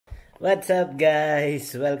What's up guys?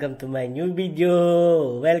 Welcome to my new video.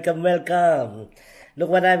 Welcome. Look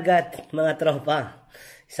what I've got mga tropa.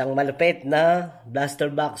 Isang malupit na blaster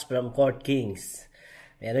box from Court Kings.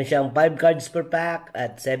 Meron siyang 5 cards per pack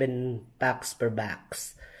at 7 packs per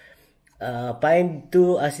box. Find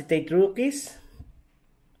 2 acetate rookies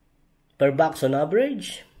per box on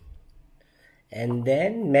average. And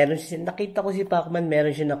then, nakita ko si Pacman,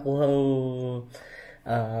 meron siya nakuhang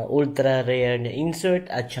ultra rare na insert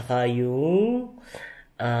at saka yung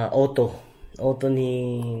auto ni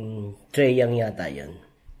Trey Young yata yun.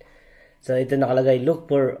 So ito nakalagay, look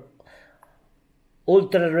for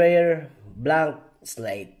ultra rare blank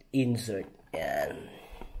slate insert. Yan.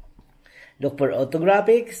 Look for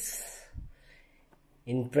autographics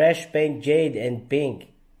in fresh paint jade and pink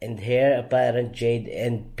and hair apparent jade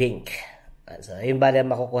and pink. So yun ba na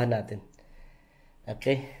makukuha natin.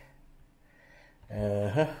 Okay.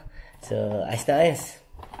 So, ayos na ayos.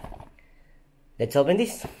 Let's open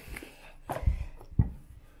this.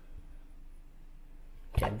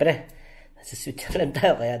 Siyempre, nasa switch lang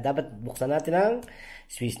tayo, kaya dapat buksan natin ang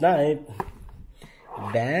Swiss knife.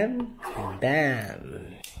 Bam,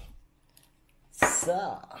 bam. So,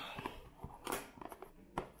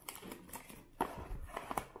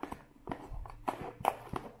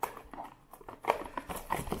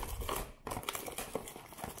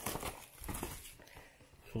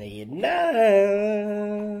 ayun na.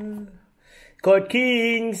 Court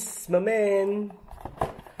Kings, my man.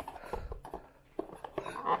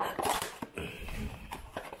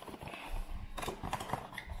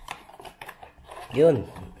 Yun.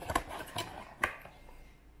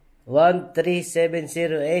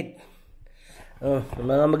 13708. Oh,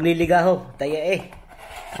 mga magliligaho, tayo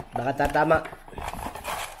baka tatama.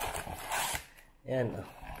 Yan.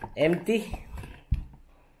 Empty.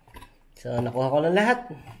 So, nakuha ko lang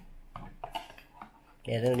lahat.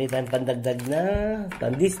 Meron ulit tayong pandagdag na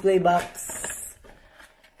pan-display box.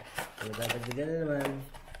 So, dadagdagan na naman.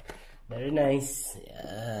 Very nice.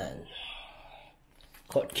 Yan.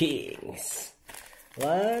 Court Kings.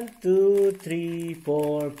 1, 2, 3,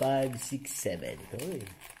 4, 5, 6, 7.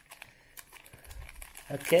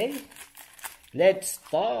 Okay. Let's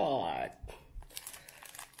start.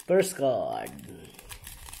 First card.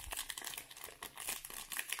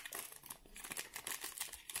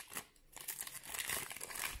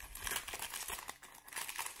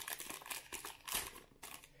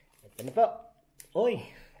 Ano po? Oy,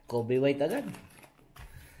 Kobe White agad.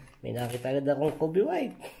 May nakita agad akong Kobe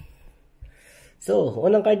White. So,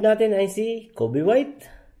 unang card natin ay si Kobe White.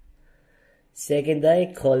 Second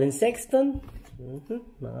ay Colin Sexton.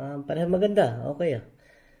 Mga parehong maganda. Okay .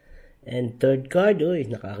 And third card,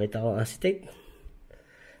 nakakita ko ang acetate.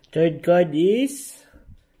 Third card is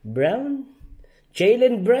Brown.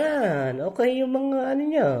 Jaylen Brown. Okay yung mga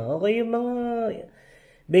niya. Okay yung mga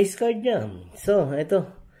base card niya. So,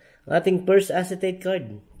 ito. Ating first acetate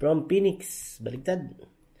card from Phoenix. Baligtad.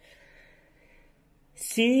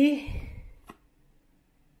 Si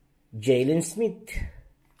Jalen Smith.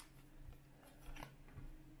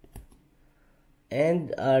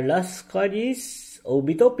 And our last card is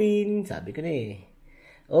Obi Toppin. Sabi ko na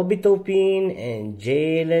Obi Toppin and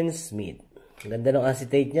Jalen Smith. Ganda ng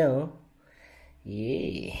acetate niya,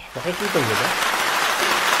 Yay. Nakikita niyo ba?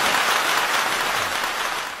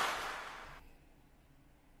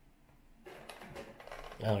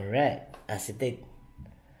 Alright, acetate.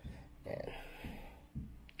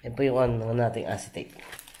 Yan po yung nating acetate.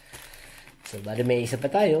 So, bali may isa pa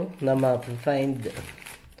tayo na ma-find.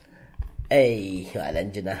 Wala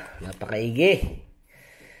dyan na. Napakaigi.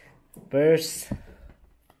 First.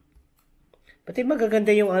 Pati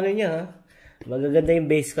magaganda yung niya, magaganda yung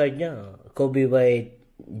base card niya. Kobe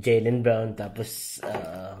White, Jaylen Brown, tapos,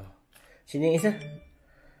 sino yung isa?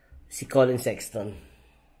 Si Colin Sexton.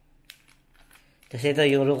 Kasi ito,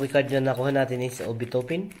 yung rookie card na nakuha natin is Obi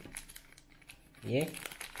Toppin. Yeah.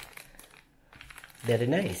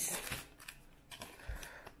 Very nice.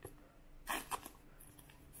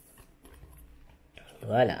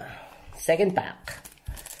 Voila. Second pack.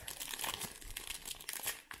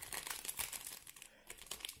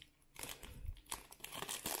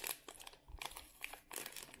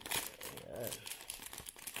 Ayan.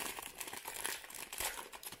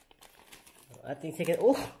 Ating second.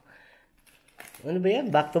 Ano ba yan?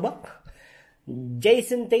 Back to back.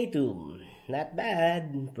 Jason Tatum. Not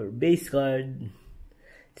bad for base card.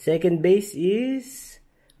 Second base is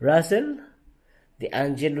Russell.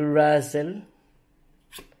 D'Angelo Russell.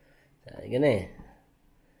 Ganun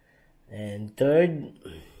And third,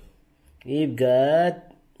 we've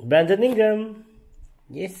got Brandon Ingram.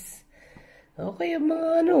 Yes. Okay yung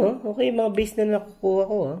mga okay yung mga base na nakukuha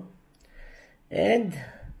ko And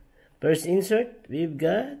first insert, we've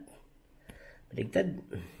got baligtad.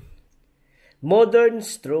 Modern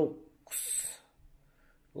Strokes.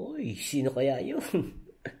 Uy, sino kaya yun?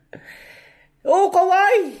 Oh,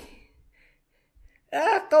 kawhi!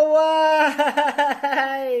 Kawhi!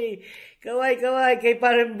 Kawhi kay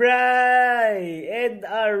Parang Bry. And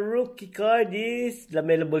our rookie card is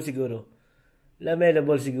lamelo ball siguro. Lamelo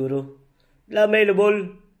ball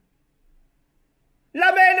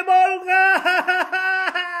nga!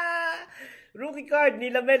 Rookie card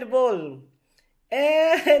ni lamelo ball.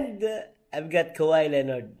 And I've got Kawhi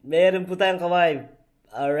Leonard. Meron po tayong Kawhi.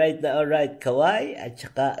 Alright. Kawhi at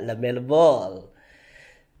saka lamelo ball.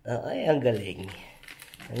 Ay, ang galing.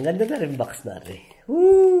 Ang ganda na rin box natin.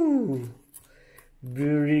 Woo!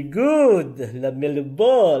 Very good. Lamelo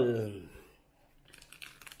ball.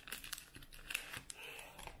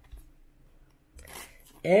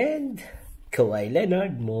 And Kawhi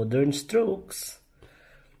Leonard, Modern Strokes.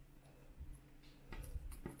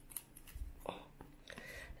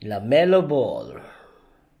 Lamelo ball.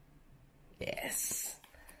 Yes.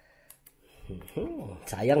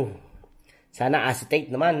 Sayang. Sana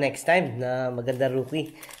acetate naman next time na maganda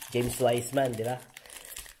rookie. James Wiseman, di ba?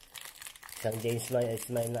 Isang James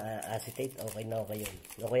Wiseman na acetate. Okay na okay yun.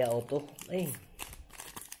 O kaya auto. Ay.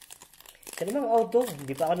 Kasi namang auto.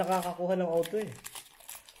 Hindi pa ako nakakakuha ng auto eh.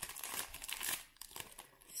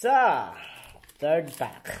 Sa third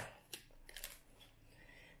pack.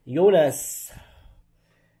 Jonas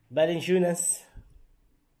Valanciunas.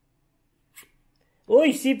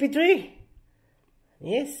 Uy, CP3.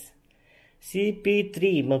 Yes.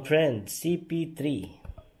 CP3, my friend. CP3.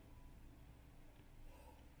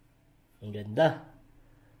 Ang ganda.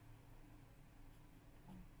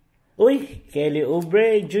 Uy, Kelly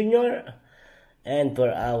Oubre Jr. And for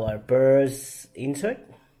our first insert,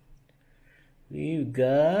 we've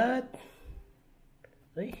got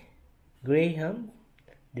Graham.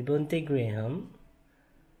 Devontae Graham.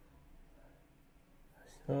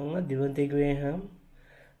 So nga, Devontae Graham.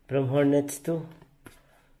 From Hornets too.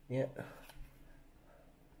 Yeah.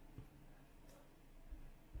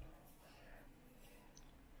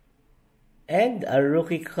 And our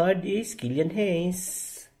rookie card is Killian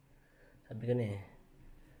Hayes. Sabi ko na eh.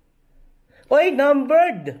 Oy,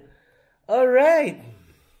 numbered! Alright.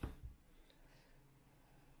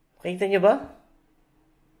 Kita nyo ba?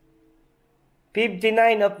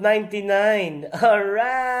 59 of 99.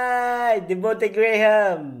 Alright! Devontae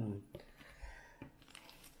Graham.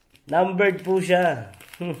 Numbered po siya.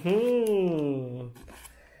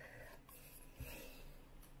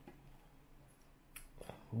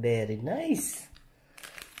 Very nice.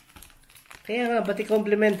 Kaya nga, pati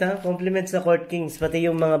compliment ha. Compliment sa Court Kings. Pati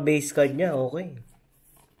yung mga base card niya, okay.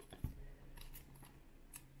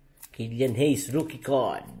 Killian Hayes, rookie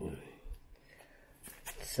card.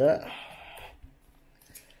 So,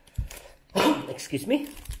 excuse me.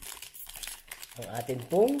 Ang atin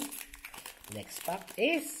pong next pack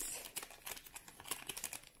is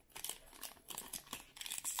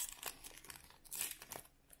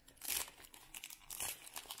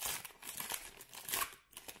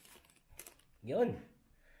yun.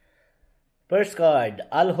 First card,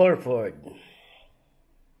 Al Horford.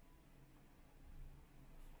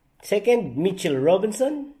 Second, Mitchell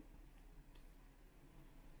Robinson.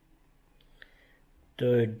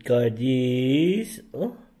 Third card is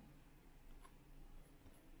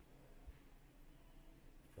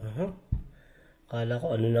Kala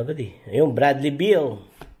ko ano na agad eh. Ayun, Bradley Beal.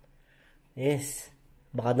 Yes.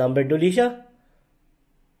 Baka number duli siya.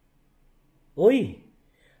 Uy.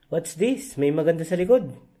 What's this? May maganda sa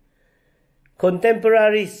likod.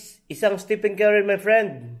 Contemporaries. Isang Stephen Curry, my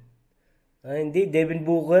friend. Hindi, Devin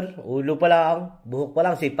Booker. Ulo pa lang. Buhok pa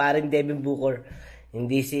lang. Si paring Devin Booker.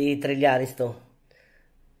 Hindi si Trillanes to.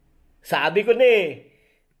 Sabi ko na eh.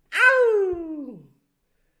 Ow!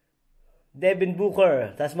 Devin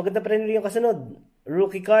Booker. Tapos maganda pa rin yung kasunod.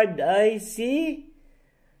 Rookie card ay si...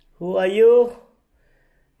 Who are you?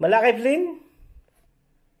 Malaki Flynn?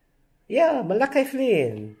 Yeah, Malaki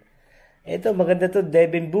Flynn. Ito, maganda to.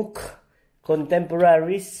 Devin Book.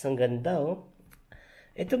 Contemporaries. Ang ganda, oh.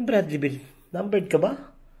 Itong Bradley Beal. Numbered ka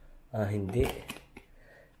ba? Hindi.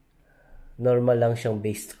 Normal lang siyang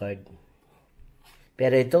base card.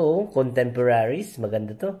 Pero ito, oh, Contemporaries.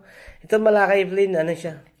 Maganda to. Ito, Malaki Flynn. Ano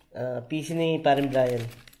siya? PC ni Parin Brian.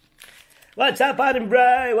 What's up, Parin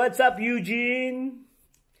Brian? What's up, Eugene?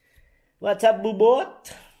 What's up,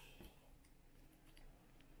 Bubot?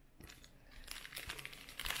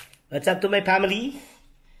 What's up to my family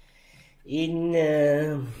in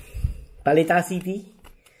Palita City?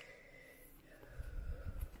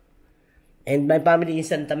 And my family in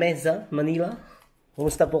Santa Mesa, Manila.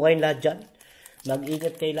 Kumusta po kayong lahat dyan?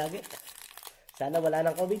 Mag-ingat kayo lagi. Sana wala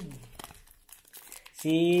ng COVID.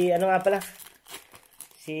 Ano nga pala?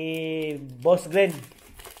 Si Boss Glenn.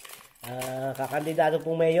 Kakandidato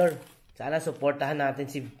pong mayor. Sana supportahan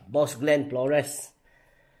natin si Boss Glenn Flores.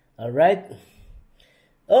 Alright.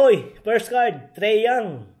 Oy, first card, Trae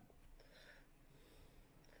Young.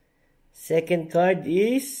 Second card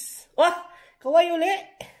is... Kawhi uli!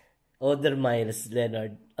 Other Miles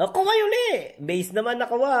Leonard. Kawhi uli! Base naman na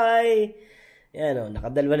Kawhi. Yan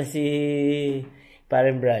nakadalwa na si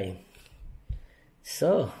Parang Brian.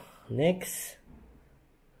 So, next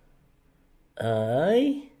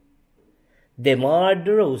ay DeMar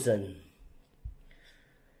DeRozan.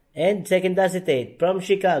 And second acetate from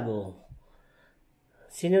Chicago.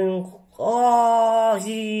 Sino yung...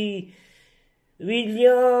 si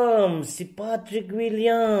Williams. Si Patrick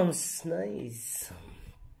Williams. Nice.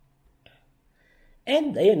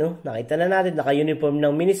 And, ayun nakita na natin. Naka-uniform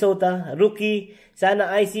ng Minnesota. Rookie.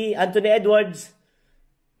 Sana ay si Anthony Edwards.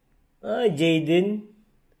 Jaden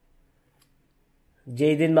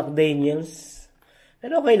McDaniels.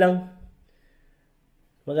 Pero okay lang.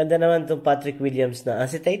 Maganda naman itong Patrick Williams na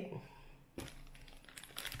acetate.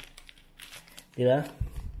 Diba?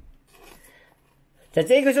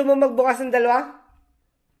 Chachi, gusto mo magbukas ng dalawa?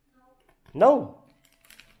 No.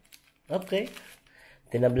 Okay.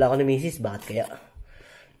 Tinabla ko ni Mrs. Bakit kaya?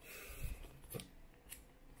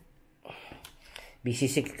 Busy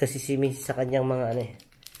kasi si Mrs. sa kanyang mga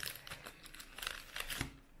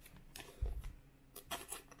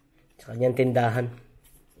sa kanyang tindahan.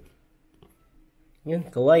 Yun,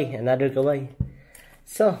 Kawhi. Another Kawhi.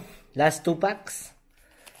 So, last 2 packs.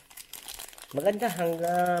 Maganda.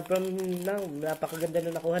 From now, napakaganda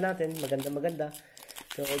na nakuha natin. Maganda.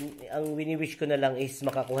 So, ang wini-wish ko na lang is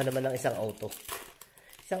makakuha naman ng isang auto.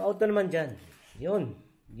 Isang auto naman dyan. Yun.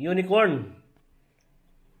 Unicorn.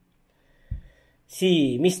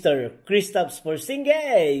 Si Mr. Kristaps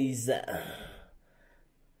Porzingis.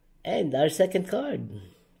 And our second card.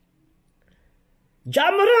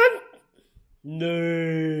 Ja Morant!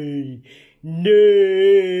 Nay!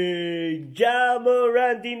 Ja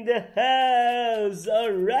Morant in the house!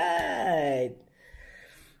 Alright!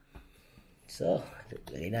 So,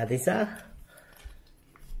 lagay natin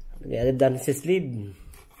lagay natin sa sleeve.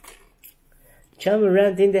 Ja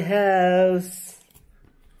Morant in the house!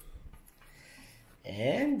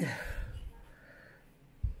 And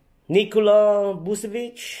Nikola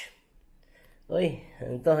Vucevic. Uy,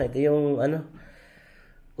 ito yung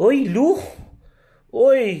Uy, Lu!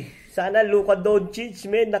 Uy, sana Luka Doncic,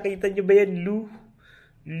 men. Nakita nyo ba yan, Lu?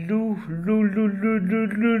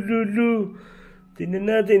 Tingnan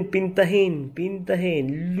natin, pintahin.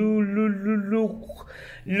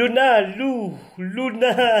 Luna.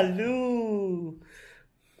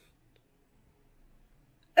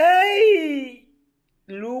 Ay!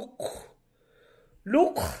 Luke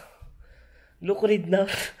read na.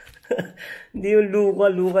 Hindi yung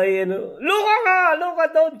Luka yan. Luka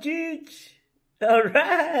Doncic!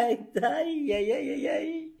 Alright!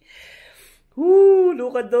 Ay!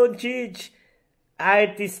 Luka Doncic!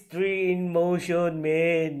 Artistry in motion,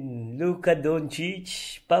 man. Luka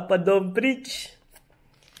Doncic. Papa Domprich.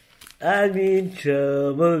 I'm in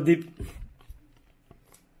trouble deep.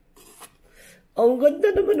 Ang ganda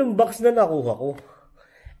naman ng box na nakuha ko.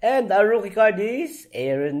 And our rookie card is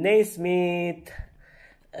Aaron Naismith.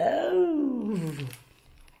 Oh.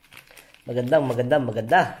 Maganda.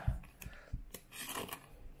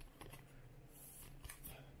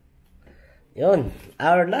 Yun.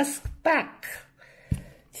 Our last pack.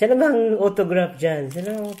 Isa namang autograph dyan. Isa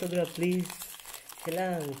lang autograph, please.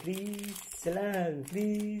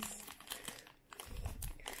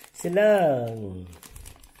 Isa lang.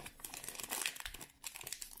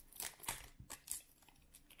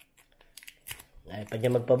 Ay pa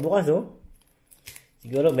niya magpabukas,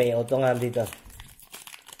 Siguro may auto nga dito.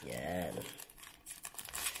 Yan.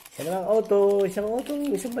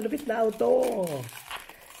 Isang malapit na auto.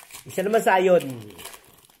 Isa naman sa ayon.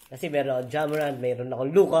 Kasi meron akong Ja Morant, meron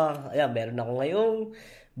akong Luka. Ayan, meron ako ngayong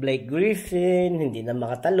Blake Griffin, hindi na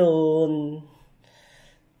makatalon.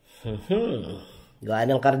 Gawa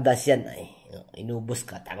ng Kardashian ay. Inubos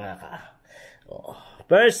ka, tanga ka.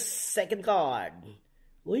 First, second card.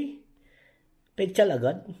 Uy, pechal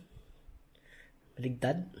agad.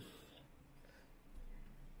 Baligtad.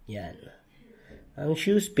 Yan. Ang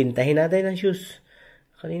shoes, pintahin natin ang shoes.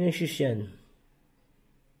 Kaninong shoes yan?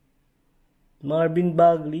 Marvin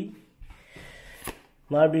Bagley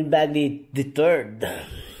the third.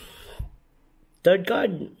 Third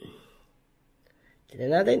card.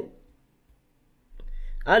 Tignan natin.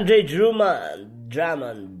 Andre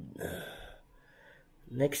Drummond.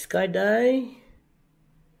 Next card ay...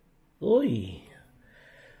 Uy.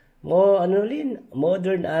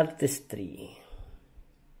 Modern Artistry.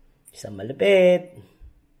 Isang malapit.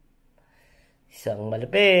 Isang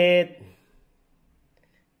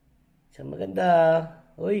maganda.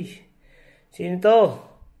 Uy. Sino to?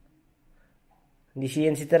 Hindi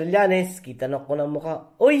siya si Terlianes. Kita na ko ng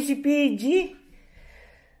mukha. Uy, si PG.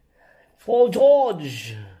 Paul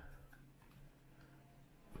George.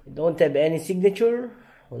 We don't have any signature.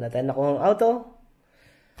 Wala tayong nakuhang auto.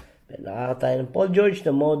 Pero nakaka tayo ng Paul George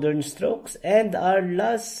na Modern Strokes. And our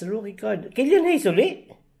last rookie card. Killian Hayes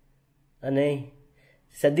ulit. Ano eh?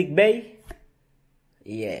 Sadiq Bey?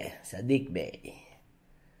 Yeah, Sadiq Bey.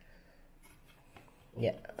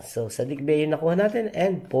 Yeah, so Sadiq Bey yung nakuha natin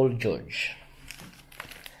and Paul George.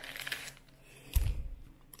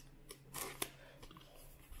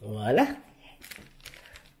 Wala.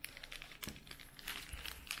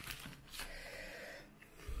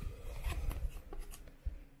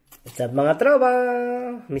 What's up mga tropa?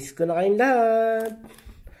 Miss ko na kayong lahat.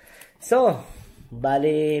 So,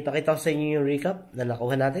 bali, pakita ko sa inyo yung recap na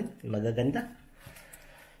nakuha natin. Magaganda.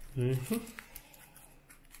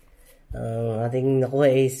 Ang ating nakuha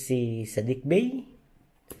ay si Sadiq Bey,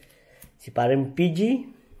 si Parang PG,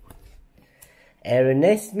 Aaron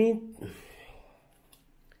Nesmith,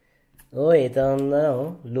 itong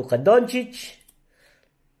Luka Doncic,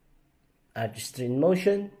 Artistry in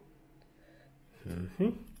Motion.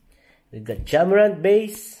 We've got Jamorant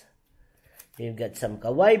base, we've got some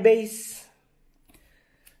Kawhi base,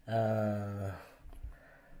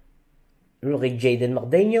 rookie Jaden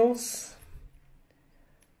McDaniels,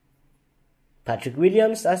 Patrick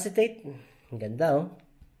Williams acetate. Ang ganda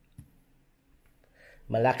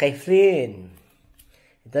Malakai Flynn.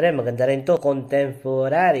 Ito rin, maganda rin to.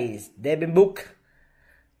 Contemporaries. Devin Book.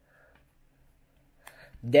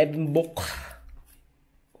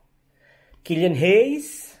 Killian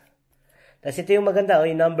Hayes. Tapos ito yung maganda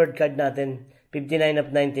yung numbered card natin. 59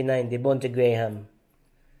 of 99. Devonte Graham.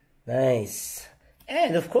 Nice.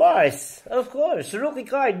 And of course, rookie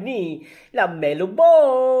card ni Lamelo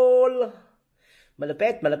Ball.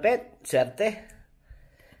 Malapit. Swerte.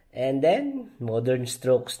 And then, Modern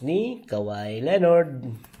Strokes ni Kawhi Leonard.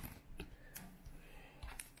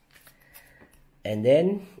 And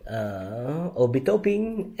then, Obi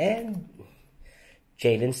Toppin and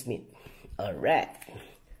Jalen Smith. Alright.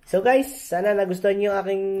 So guys, sana nagustuhan niyo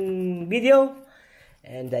aking video.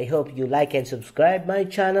 And I hope you like and subscribe my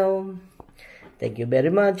channel. Thank you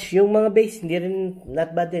very much. Yung mga base, hindi rin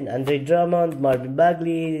not bad din. Andre Drummond, Marvin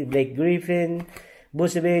Bagley, Blake Griffin,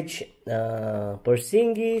 Vucevic,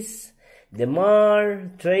 Porzingis, DeMar,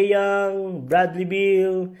 Trae Young, Bradley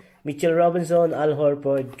Beal, Mitchell Robinson, Al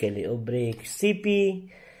Horford, Kelly Oubre, CP,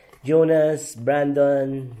 Jonas,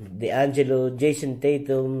 Brandon, D'Angelo, Jason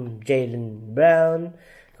Tatum, Jaylen Brown,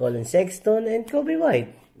 Colin Sexton, and Kobe White.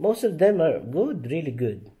 Most of them are good, really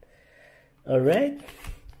good. Alright?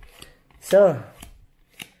 So,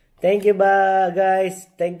 thank you guys.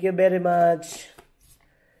 Thank you very much.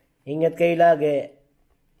 Ingat kayo lagi.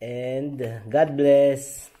 And God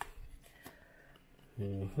bless.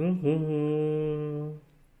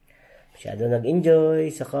 Masyado nag-enjoy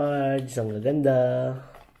sa cards. Ang gaganda.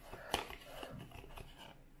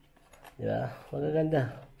 Diba? Magaganda.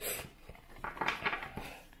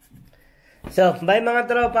 So, bye mga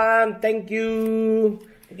tropa. Thank you.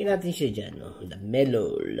 Lagyan natin siya dyan.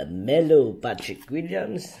 Lamelo, Patrick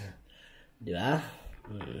Williams. Diba?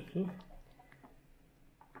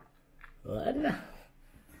 Wala.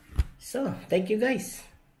 So, thank you guys.